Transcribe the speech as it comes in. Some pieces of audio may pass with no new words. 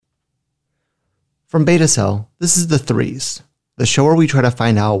From Beta Cell, this is The Threes, the show where we try to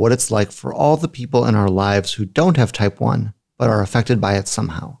find out what it's like for all the people in our lives who don't have type 1, but are affected by it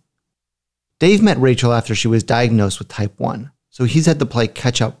somehow. Dave met Rachel after she was diagnosed with type 1, so he's had to play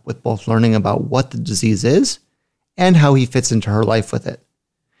catch up with both learning about what the disease is and how he fits into her life with it.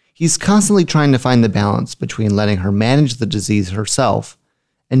 He's constantly trying to find the balance between letting her manage the disease herself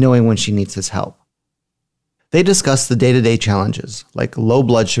and knowing when she needs his help. They discuss the day-to-day challenges, like low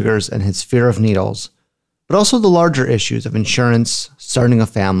blood sugars and his fear of needles, but also the larger issues of insurance, starting a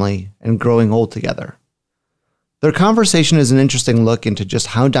family, and growing old together. Their conversation is an interesting look into just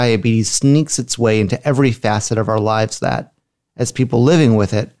how diabetes sneaks its way into every facet of our lives that, as people living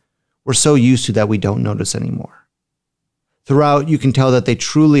with it, we're so used to that we don't notice anymore. Throughout, you can tell that they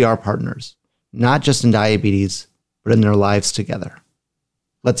truly are partners, not just in diabetes, but in their lives together.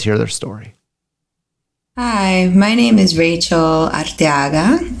 Let's hear their story. Hi, my name is Rachel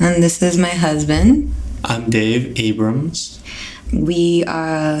Arteaga, and this is my husband. I'm Dave Abrams. We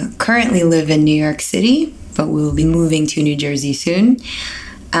currently live in New York City, but we'll be moving to New Jersey soon.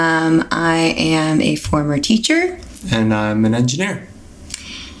 I am a former teacher. And I'm an engineer.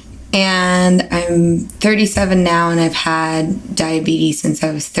 And I'm 37 now, and I've had diabetes since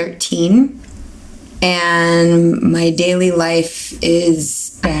I was 13. And my daily life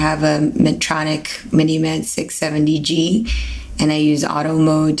is I have a Medtronic MiniMed 670G, and I use auto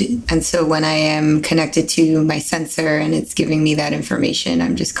mode. And so when I am connected to my sensor and it's giving me that information,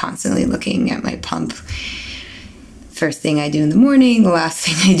 I'm just constantly looking at my pump. First thing I do in the morning, the last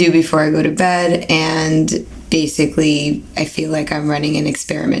thing I do before I go to bed. And basically, I feel like I'm running an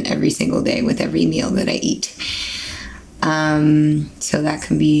experiment every single day with every meal that I eat. So that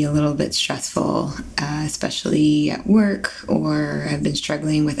can be a little bit stressful, especially at work, or I've been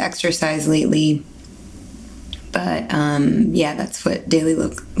struggling with exercise lately. But that's what daily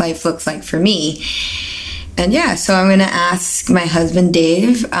life looks like for me. And so I'm going to ask my husband,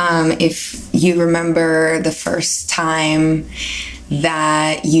 Dave, if you remember the first time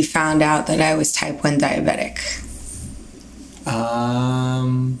that you found out that I was type 1 diabetic.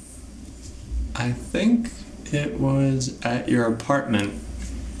 I think it was at your apartment,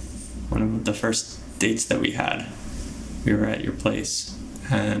 one of the first dates that we had. We were at your place,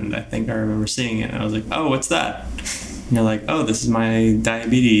 and I think I remember seeing it, and I was like, oh, what's that? And you're like, oh, this is my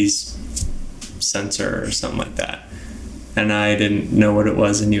diabetes sensor or something like that. And I didn't know what it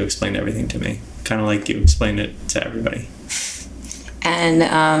was, and you explained everything to me, kind of like you explained it to everybody. And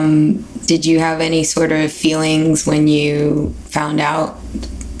did you have any sort of feelings when you found out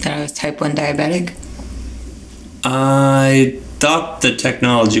that I was type 1 diabetic? I thought the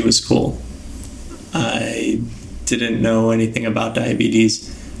technology was cool. I didn't know anything about diabetes.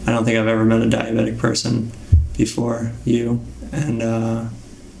 I don't think I've ever met a diabetic person before you. And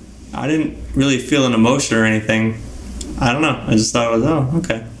I didn't really feel an emotion or anything. I don't know. I just thought it was, oh,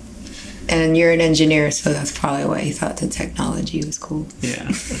 okay. And you're an engineer, so that's probably why you thought the technology was cool.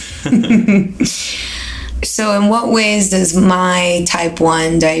 Yeah. So in what ways does my type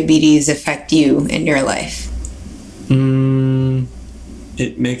 1 diabetes affect you in your life?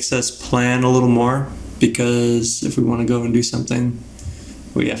 It makes us plan a little more, because if we want to go and do something,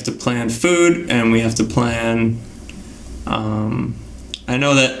 we have to plan food and we have to plan. I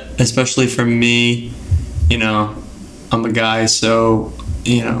know that especially for me, I'm a guy, so,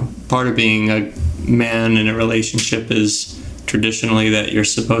 part of being a man in a relationship is traditionally that you're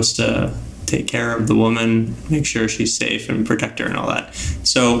supposed to take care of the woman, make sure she's safe and protect her and all that.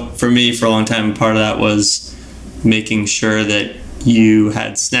 So for me, for a long time, part of that was making sure that you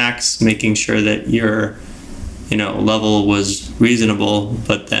had snacks, making sure that your, level was reasonable.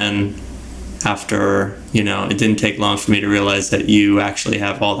 But then after, it didn't take long for me to realize that you actually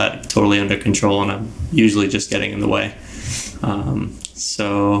have all that totally under control, and I'm usually just getting in the way.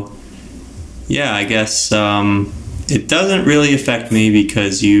 I guess it doesn't really affect me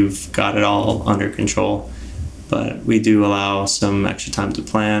because you've got it all under control. But we do allow some extra time to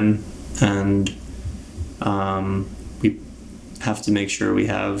plan, and we have to make sure we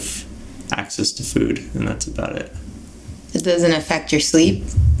have access to food, and that's about it. It doesn't affect your sleep?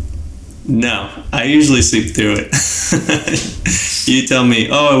 No, I usually sleep through it. You tell me,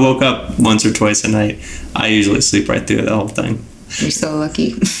 I woke up once or twice a night. I usually sleep right through the whole thing. You're so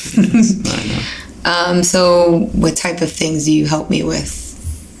lucky. Yes, I know. So what type of things do you help me with?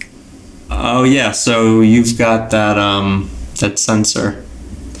 Oh yeah, so you've got that sensor.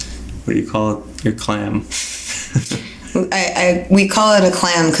 What do you call it? Your clam. We call it a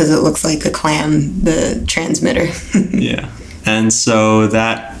clam because it looks like a clam, the transmitter. Yeah, and so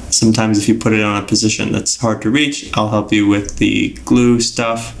that sometimes if you put it on a position that's hard to reach, I'll help you with the glue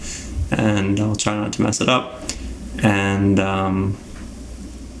stuff, and I'll try not to mess it up. And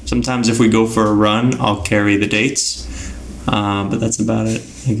sometimes if we go for a run, I'll carry the dates, but that's about it,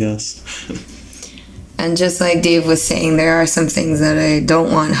 I guess. And just like Dave was saying, there are some things that I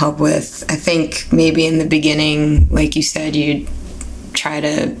don't want help with. I think maybe in the beginning, like you said, you'd try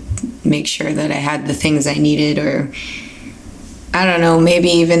to make sure that I had the things I needed, or I don't know, maybe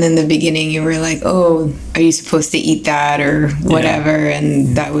even in the beginning you were like, oh, are you supposed to eat that or whatever? Yeah.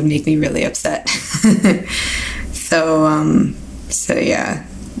 And that would make me really upset. So yeah,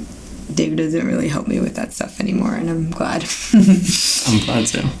 Dave doesn't really help me with that stuff anymore, and I'm glad. I'm glad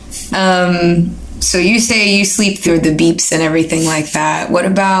too. So you say you sleep through the beeps and everything like that. What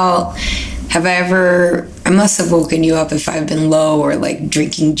about, I must have woken you up if I've been low or like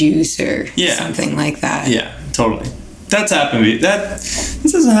drinking juice or something like that. Yeah, totally. That's happened to me.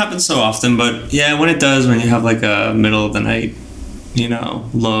 This doesn't happen so often, but yeah, when it does, when you have like a middle of the night,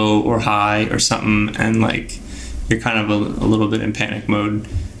 low or high or something, and like you're kind of a little bit in panic mode,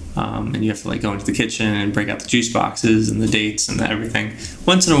 and you have to like go into the kitchen and break out the juice boxes and the dates and everything.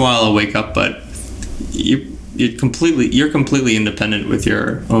 Once in a while I'll wake up, but you're completely independent with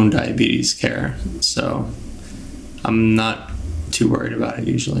your own diabetes care, so I'm not too worried about it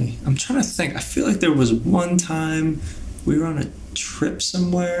usually. I'm trying to think. I feel like there was one time we were on a trip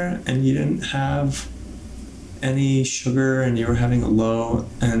somewhere and you didn't have any sugar and you were having a low,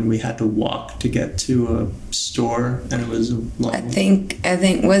 and we had to walk to get to a store, and it was long. I think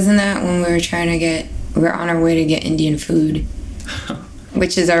wasn't that when we were on our way to get Indian food,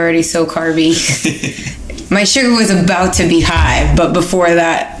 which is already so carby. My sugar was about to be high, but before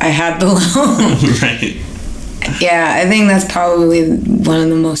that I had the low. Right. Yeah, I think that's probably one of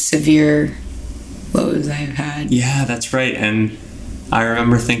the most severe lows I've had. Yeah, that's right. And I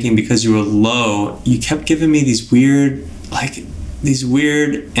remember thinking, because you were low, you kept giving me these weird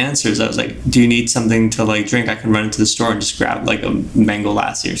answers. I was like, do you need something to like drink? I can run into the store and just grab like a mango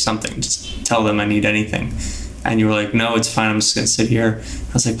lassi or something. Just tell them I need anything. And you were like, no, it's fine. I'm just going to sit here.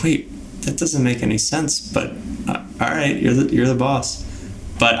 I was like, wait, that doesn't make any sense. But all right, you're the boss.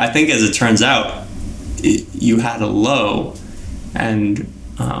 But I think as it turns out, you had a low, and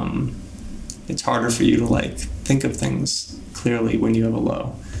it's harder for you to like think of things clearly when you have a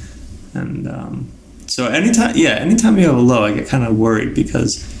low. And so anytime you have a low, I get kind of worried,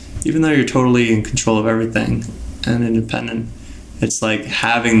 because even though you're totally in control of everything and independent, it's like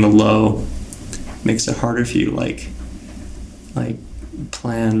having the low makes it harder for you to like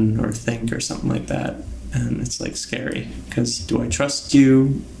plan or think or something like that. And it's like scary, because do I trust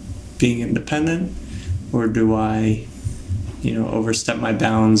you being independent, or do I overstep my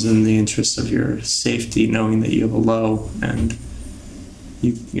bounds in the interest of your safety, knowing that you have a low and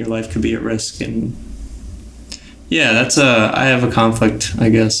your life could be at risk? And yeah, I have a conflict, I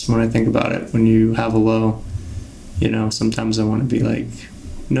guess, when I think about it. When you have a low, sometimes I want to be like,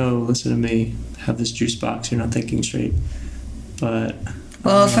 no, listen to me, have this juice box, you're not thinking straight. But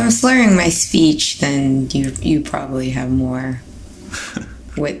well, if I'm slurring my speech, then you probably have more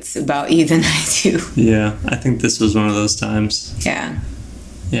wits about you than I do. Yeah, I think this was one of those times. Yeah,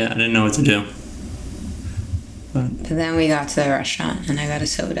 I didn't know what to do. But then we got to the restaurant and I got a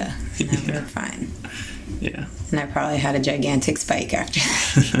soda, and I felt fine. Yeah. And I probably had a gigantic spike after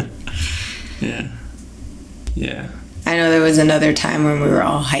that. Yeah. I know there was another time when we were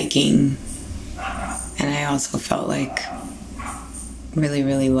all hiking, and I also felt like really,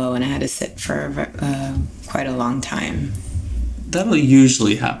 really low, and I had to sit for quite a long time. That'll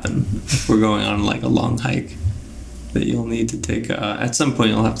usually happen if we're going on like a long hike, that you'll need to take at some point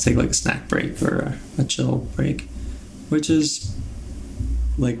you'll have to take like a snack break or a chill break, which is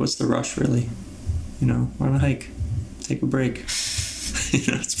like, what's the rush really? We're on a hike, take a break.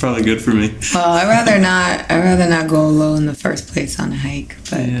 It's probably good for me. Well, I'd rather not go low in the first place on a hike.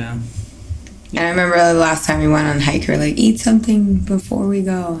 But yeah. And I remember the last time we went on a hike, we were like, eat something before we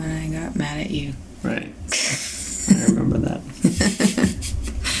go, and I got mad at you. Right. I remember that.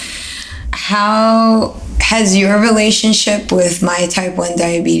 How has your relationship with my type 1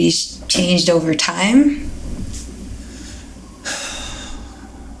 diabetes changed over time?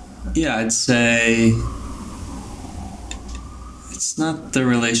 Yeah, I'd say it's not the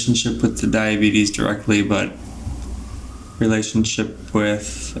relationship with the diabetes directly, but relationship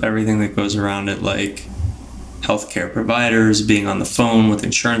with everything that goes around it, like healthcare providers, being on the phone with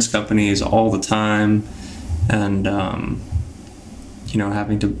insurance companies all the time, and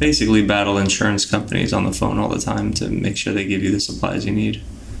having to basically battle insurance companies on the phone all the time to make sure they give you the supplies you need.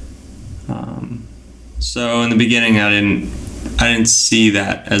 So in the beginning, I didn't see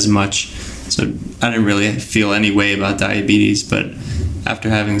that as much, so I didn't really feel any way about diabetes. But after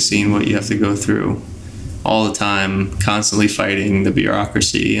having seen what you have to go through all the time, constantly fighting the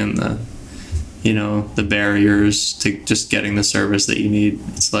bureaucracy and the barriers to just getting the service that you need.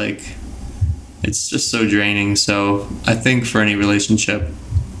 It's just so draining. So I think for any relationship,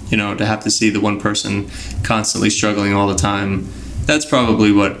 to have to see the one person constantly struggling all the time, that's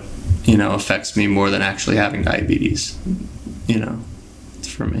probably what, affects me more than actually having diabetes,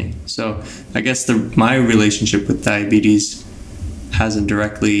 for me. So I guess my relationship with diabetes hasn't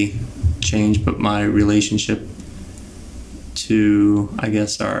directly changed, but my relationship to, I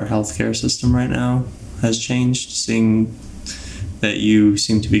guess, our healthcare system right now has changed, seeing that you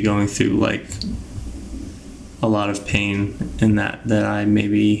seem to be going through like a lot of pain in that I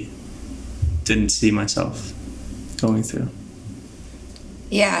maybe didn't see myself going through.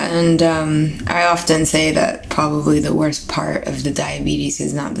 Yeah, and I often say that probably the worst part of the diabetes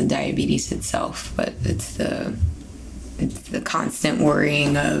is not the diabetes itself, but it's the constant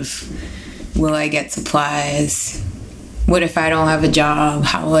worrying of, will I get supplies? What if I don't have a job?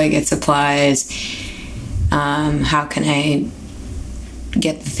 How will I get supplies? How can I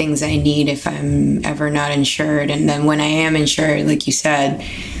get the things I need if I'm ever not insured? And then when I am insured, like you said,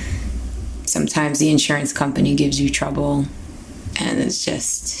 sometimes the insurance company gives you trouble. And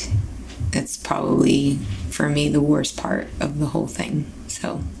it's probably, for me, the worst part of the whole thing.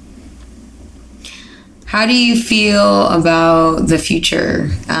 So, how do you feel about the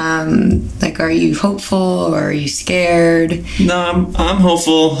future? Are you hopeful or are you scared? No, I'm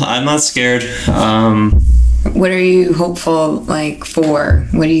hopeful. I'm not scared. What are you hopeful for?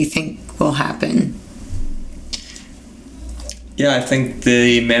 What do you think will happen? Yeah, I think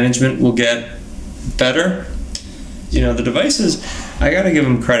the management will get better. The devices, I gotta give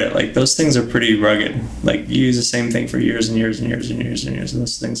them credit. Those things are pretty rugged. You use the same thing for years and years and years and years and years, and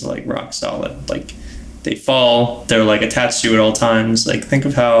those things are rock solid. They fall, they're attached to you at all times. Think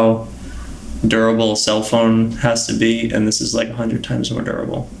of how durable a cell phone has to be, and this is 100 times more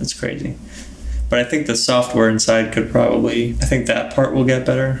durable. It's crazy. But I think the software inside I think that part will get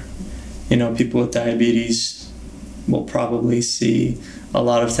better. People with diabetes will probably see a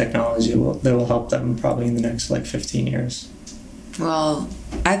lot of technology that will help them probably in the next 15 years. Well,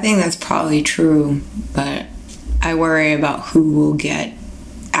 I think that's probably true, but I worry about who will get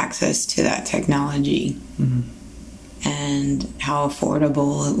access to that technology, and how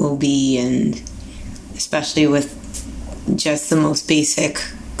affordable it will be, and especially with just the most basic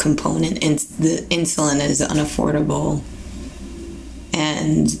component, the insulin is unaffordable,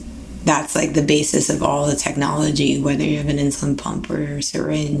 and that's the basis of all the technology. Whether you have an insulin pump or a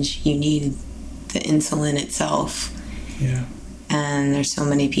syringe, you need the insulin itself. Yeah. And there's so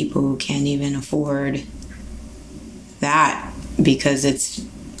many people who can't even afford that because it's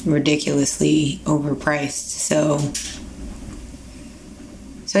ridiculously overpriced.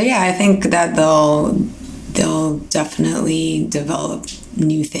 So yeah, I think that they'll definitely develop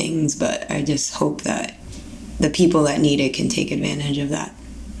new things, but I just hope that the people that need it can take advantage of that.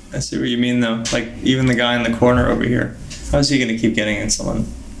 I see what you mean, though. Even the guy in the corner over here, how's he going to keep getting insulin?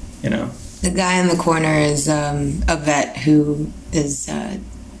 The guy in the corner is a vet who is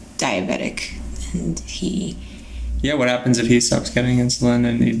diabetic, and he... Yeah, what happens if he stops getting insulin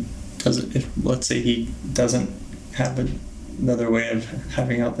and he doesn't... let's say he doesn't have another way of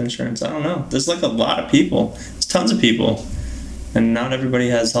having health insurance? I don't know. There's a lot of people. There's tons of people. And not everybody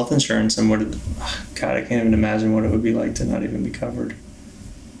has health insurance, and God, I can't even imagine what it would be like to not even be covered.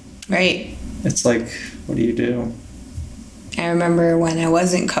 Right. It's what do you do? I remember when I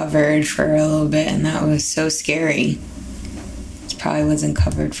wasn't covered for a little bit, and that was so scary. I probably wasn't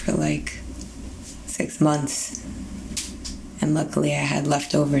covered for 6 months. And luckily I had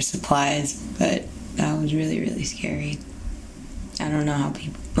leftover supplies, but that was really, really scary. I don't know how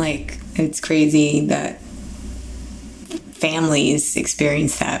people, it's crazy that families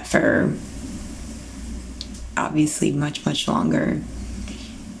experience that for obviously much, much longer.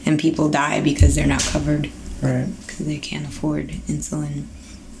 And people die because they're not covered. Right. Because they can't afford insulin.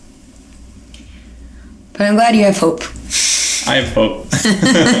 But I'm glad you have hope. I have hope.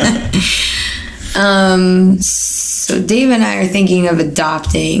 So Dave and I are thinking of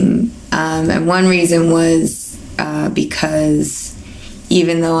adopting. And one reason was because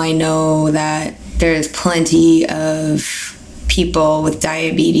even though I know that there's plenty of people with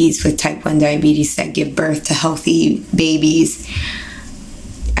diabetes, with type 1 diabetes, that give birth to healthy babies,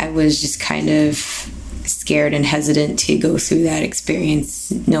 I was just kind of scared and hesitant to go through that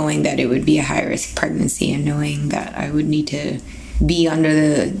experience, knowing that it would be a high-risk pregnancy and knowing that I would need to be under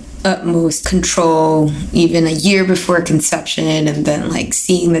the utmost control even a year before conception, and then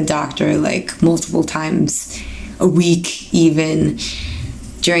seeing the doctor multiple times a week even,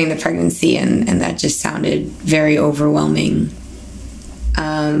 during the pregnancy, and that just sounded very overwhelming.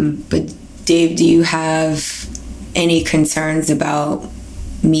 But Dave, do you have any concerns about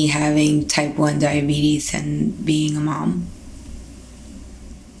me having type 1 diabetes and being a mom?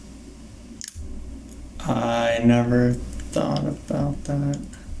 I never thought about that.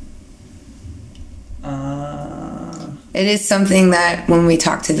 It is something that when we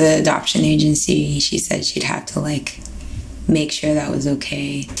talked to the adoption agency, she said she'd have to make sure that was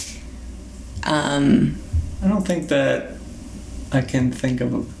okay. I don't think that I can think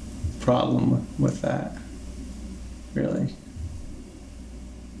of a problem with that, really.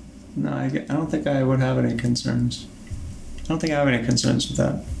 No, I don't think I would have any concerns. I don't think I have any concerns with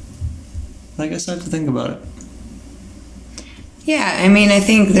that. But I guess I have to think about it. Yeah, I mean, I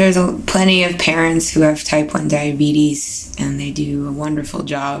think there's plenty of parents who have type 1 diabetes, and they do a wonderful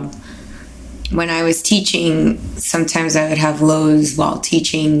job. When I was teaching, sometimes I would have lows while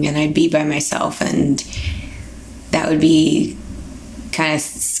teaching, and I'd be by myself, and that would be kind of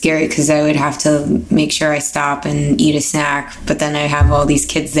scary because I would have to make sure I stop and eat a snack, but then I have all these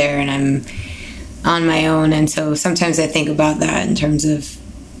kids there, and I'm on my own, and so sometimes I think about that in terms of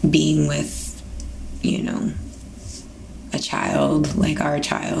being with, a child, like our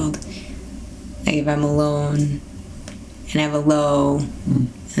child. Like if I'm alone and I have a low,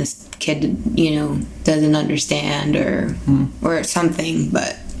 this kid, doesn't understand or something.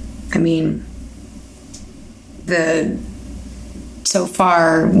 But I mean, so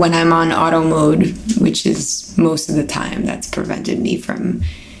far when I'm on auto mode, which is most of the time, that's prevented me from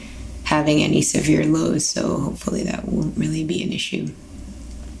having any severe lows. So hopefully that won't really be an issue.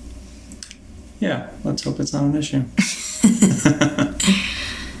 Yeah, let's hope it's not an issue.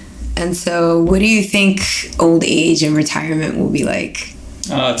 And so what do you think old age and retirement will be like?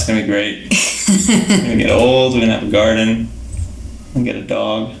 Oh, it's going to be great. We're going to get old. We're going to have a garden. We'll get a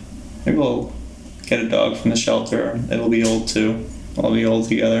dog. Maybe we'll get a dog from the shelter. It'll be old too. We'll be old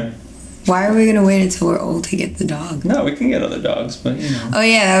together. Why are we going to wait until we're old to get the dog? No, we can get other dogs, but Oh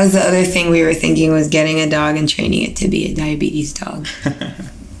yeah, that was the other thing we were thinking, was getting a dog and training it to be a diabetes dog.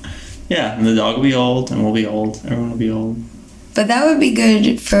 Yeah, and the dog will be old, and we'll be old. Everyone will be old. But that would be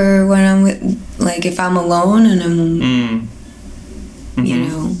good for when I'm with, if I'm alone and I'm,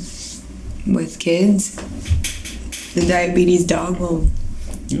 with kids. The diabetes dog will...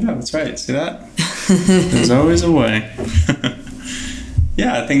 Yeah, that's right. See that? There's always a way.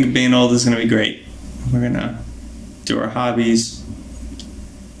 Yeah, I think being old is going to be great. We're going to do our hobbies.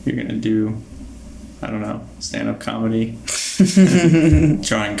 You're going to do, stand-up comedy.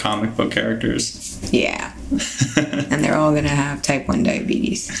 Drawing comic book characters. Yeah. And they're all going to have type 1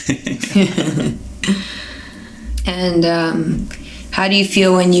 diabetes. And how do you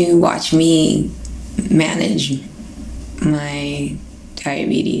feel when you watch me manage my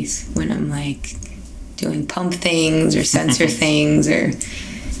diabetes, when I'm doing pump things or sensor things or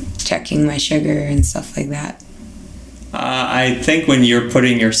checking my sugar and stuff like that? I think when you're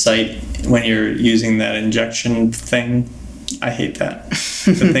putting your site, when you're using that injection thing, I hate that.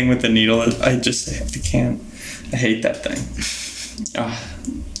 The thing with the needle, I can't. I hate that thing.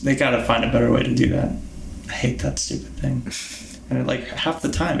 They gotta find a better way to do that. I hate that stupid thing. And half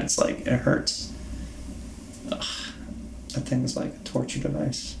the time it hurts. Ugh, that thing is like a torture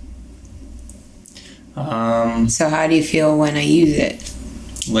device. So how do you feel when I use it?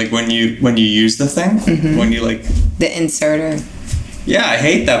 When you use the thing? Mm-hmm. When you the inserter? Yeah, I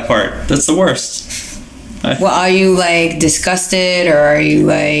hate that part. That's the worst. Well, are you disgusted, or are you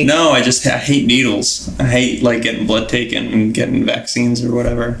No, I hate needles. I hate getting blood taken and getting vaccines or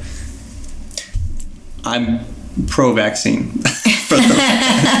whatever. I'm pro-vaccine.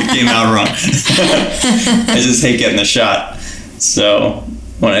 It came out wrong. I just hate getting the shot. So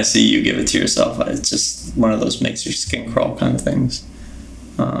when I see you give it to yourself, it's just one of those makes your skin crawl kind of things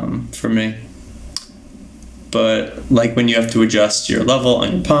for me. But when you have to adjust your level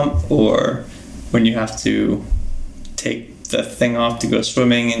on your pump, or when you have to take the thing off to go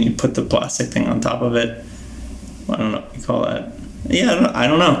swimming and you put the plastic thing on top of it. I don't know what you call that. Yeah, I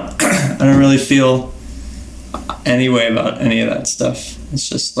don't know. I don't really feel any way about any of that stuff. It's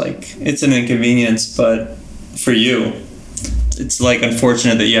just it's an inconvenience, but for you, it's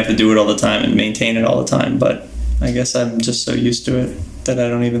unfortunate that you have to do it all the time and maintain it all the time. But I guess I'm just so used to it that I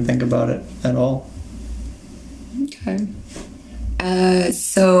don't even think about it at all. Okay.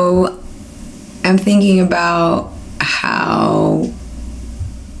 So I'm thinking about how,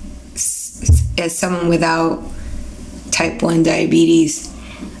 as someone without type 1 diabetes,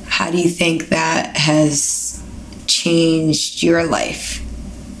 how do you think that has changed your life,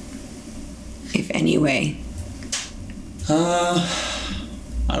 if any way?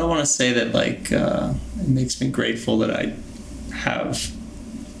 I don't want to say that like it makes me grateful that I have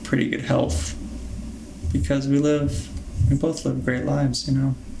pretty good health, because we both live great lives, you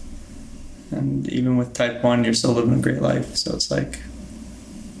know. And even with type 1, you're still living a great life. So it's like,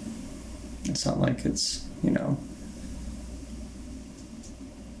 it's not like it's, you know,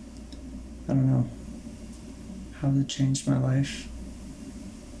 I don't know. How has it changed my life?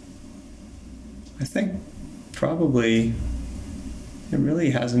 I think probably it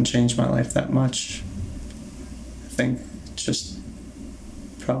really hasn't changed my life that much. I think just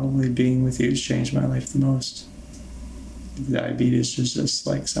probably being with you has changed my life the most. Diabetes is just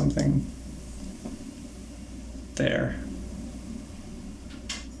like something there.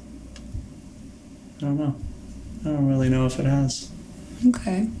 I don't know. I don't really know if it has.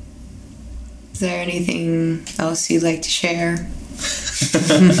 Okay. Is there anything else you'd like to share?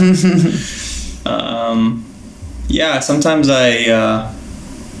 Yeah, sometimes I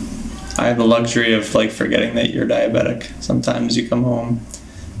have the luxury of like forgetting that you're diabetic. Sometimes you come home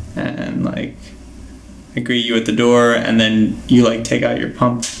and like I greet you at the door, and then you like take out your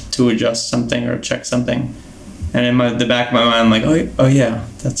pump to adjust something or check something, and in the back of my mind I'm like, oh yeah,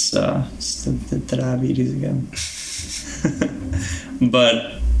 that's the diabetes again.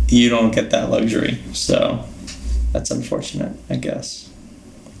 But you don't get that luxury, so that's unfortunate, I guess,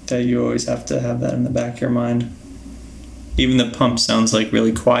 that you always have to have that in the back of your mind. Even the pump sounds like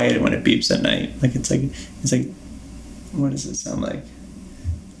really quiet when it beeps at night. Like it's like what does it sound like?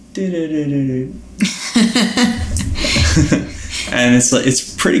 And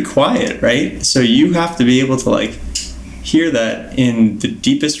it's pretty quiet, right? So you have to be able to like hear that in the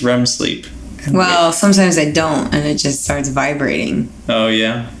deepest REM sleep. Well, sometimes I don't, and it just starts vibrating. Oh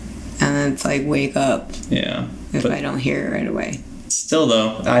yeah. And then it's like, wake up. Yeah. If I don't hear it right away. Still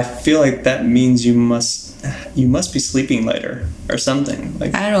though, I feel like that means you must be sleeping lighter or something.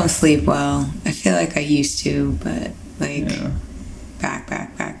 Like I don't sleep well. I feel like I used to, but like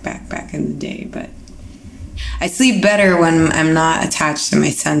back in the day. But I sleep better when I'm not attached to my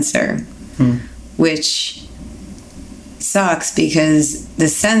sensor, which sucks because the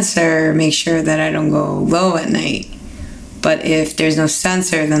sensor makes sure that I don't go low at night. But if there's no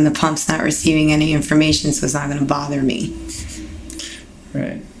sensor, then the pump's not receiving any information, so it's not going to bother me.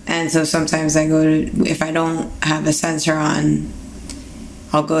 Right. And so sometimes if I don't have a sensor on,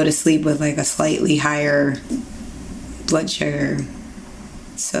 I'll go to sleep with like a slightly higher blood sugar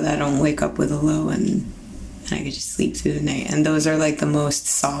so that I don't wake up with a low, and I can just sleep through the night. And those are like the most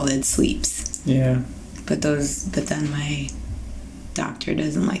solid sleeps. Yeah. But then my doctor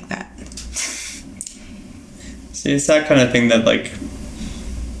doesn't like that. See, it's that kind of thing that like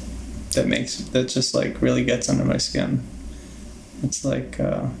that just like really gets under my skin. It's like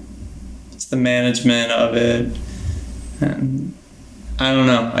it's the management of it, and I don't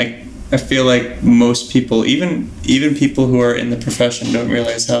know. I feel like most people, even people who are in the profession, don't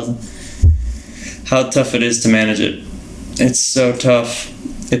realize how tough it is to manage it. It's so tough.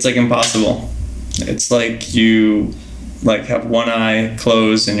 It's like impossible. It's like you like have one eye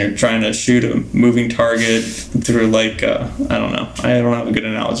closed and you're trying to shoot a moving target through like I don't know. I don't have a good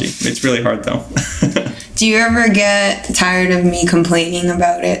analogy. It's really hard though. Do you ever get tired of me complaining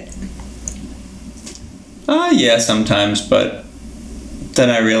about it? Yeah, sometimes, but then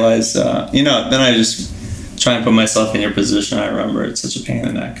I realize, then I just try and put myself in your position. I remember it's such a pain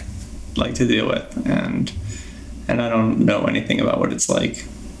in the neck, like to deal with, and I don't know anything about what it's like.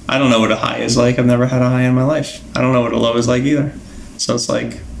 I don't know what a high is like. I've never had a high in my life. I don't know what a low is like either. So it's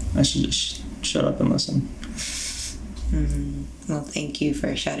like I should just shut up and listen. Well, thank you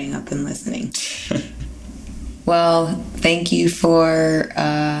for shutting up and listening. Well, thank you for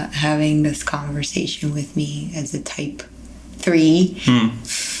having this conversation with me as a type 3.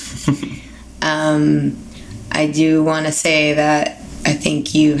 I do want to say that I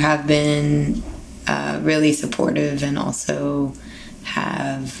think you have been really supportive and also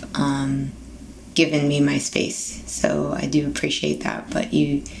have given me my space. So I do appreciate that. But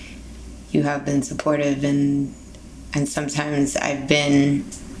you have been supportive, and sometimes I've been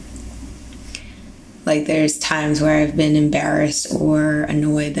like, there's times where I've been embarrassed or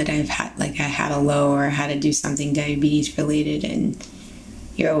annoyed that I had a low or had to do something diabetes related, and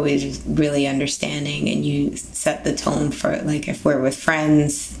you're always really understanding, and you set the tone for it. Like if we're with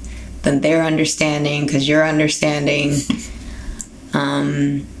friends, then they're understanding because you're understanding.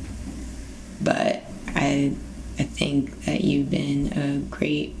 But I think that you've been a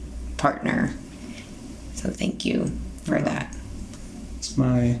great partner. So thank you for that. It's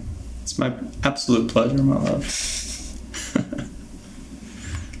my absolute pleasure, my love.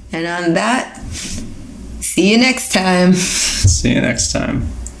 And on that, see you next time. See you next time.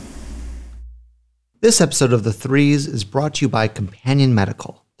 This episode of The Threes is brought to you by Companion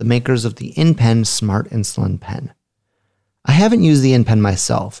Medical, the makers of the InPen Smart Insulin Pen. I haven't used the InPen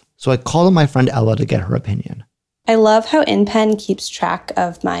myself, so I called on my friend Ella to get her opinion. I love how InPen keeps track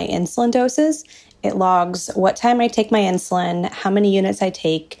of my insulin doses. It logs what time I take my insulin, how many units I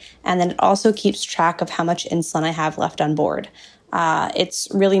take, and then it also keeps track of how much insulin I have left on board. It's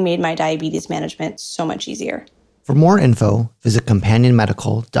really made my diabetes management so much easier. For more info, visit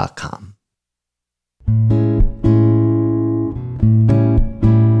companionmedical.com.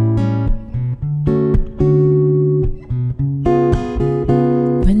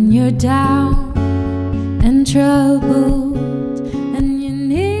 When you're down and troubled and you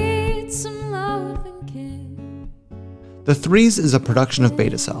need some love and care. The Threes is a production of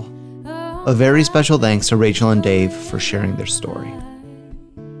Beta Cell. A very special thanks to Rachel and Dave for sharing their story.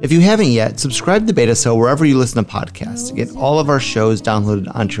 If you haven't yet, subscribe to Beta Cell wherever you listen to podcasts to get all of our shows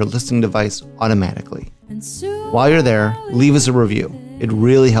downloaded onto your listening device automatically. While you're there, leave us a review. It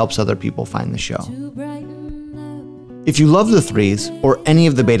really helps other people find the show. If you love The Threes or any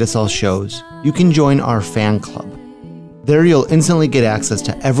of the Beta Cell shows, you can join our fan club. There you'll instantly get access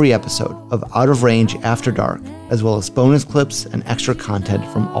to every episode of Out of Range After Dark, as well as bonus clips and extra content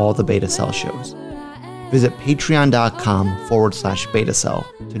from all the Beta Cell shows. Visit patreon.com/betacell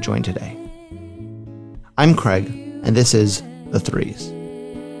to join today. I'm Craig, and this is The Threes.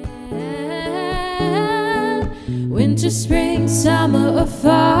 Winter, spring, summer, or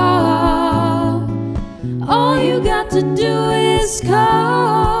fall, all you got to do is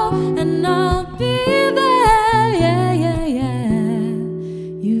call, and I'll be there, yeah, yeah, yeah.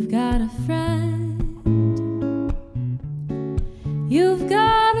 You've got a friend.